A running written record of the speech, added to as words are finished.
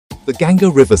The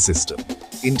Ganga River System,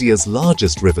 India's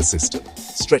largest river system,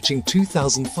 stretching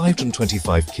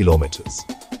 2,525 kilometers.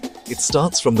 It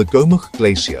starts from the Gomukh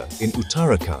Glacier in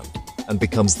Uttarakhand and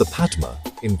becomes the Padma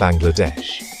in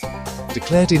Bangladesh.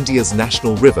 Declared India's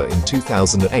national river in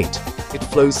 2008, it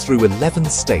flows through 11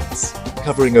 states,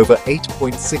 covering over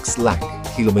 8.6 lakh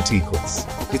kilometers.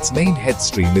 Its main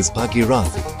headstream is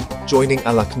Bhagirathi, joining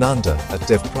Alaknanda at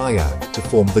Devprayag to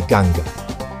form the Ganga.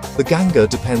 The Ganga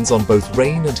depends on both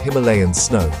rain and Himalayan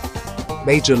snow.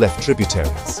 Major left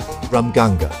tributaries: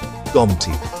 Ramganga,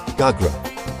 Gomti, Gagra,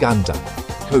 Ganda,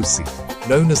 Kosi,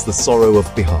 known as the Sorrow of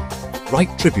Bihar. Right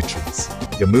tributaries: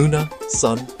 Yamuna,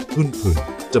 Son,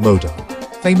 Hunpun, Damodar.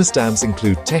 Famous dams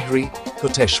include Tehri,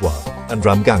 Koteshwar, and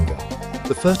Ramganga.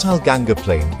 The fertile Ganga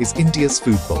plain is India's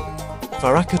food bowl.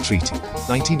 Farakka Treaty,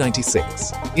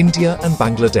 1996. India and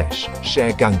Bangladesh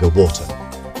share Ganga water.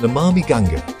 Namami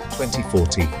Ganga,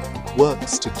 2014.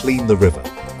 Works to clean the river.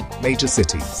 Major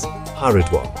cities: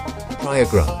 Haridwar,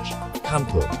 Prayagraj,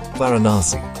 Kanpur,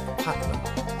 Varanasi, Patna,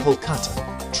 Kolkata.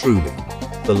 Truly,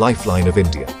 the lifeline of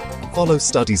India. Follow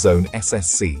Study Zone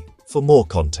SSC for more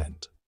content.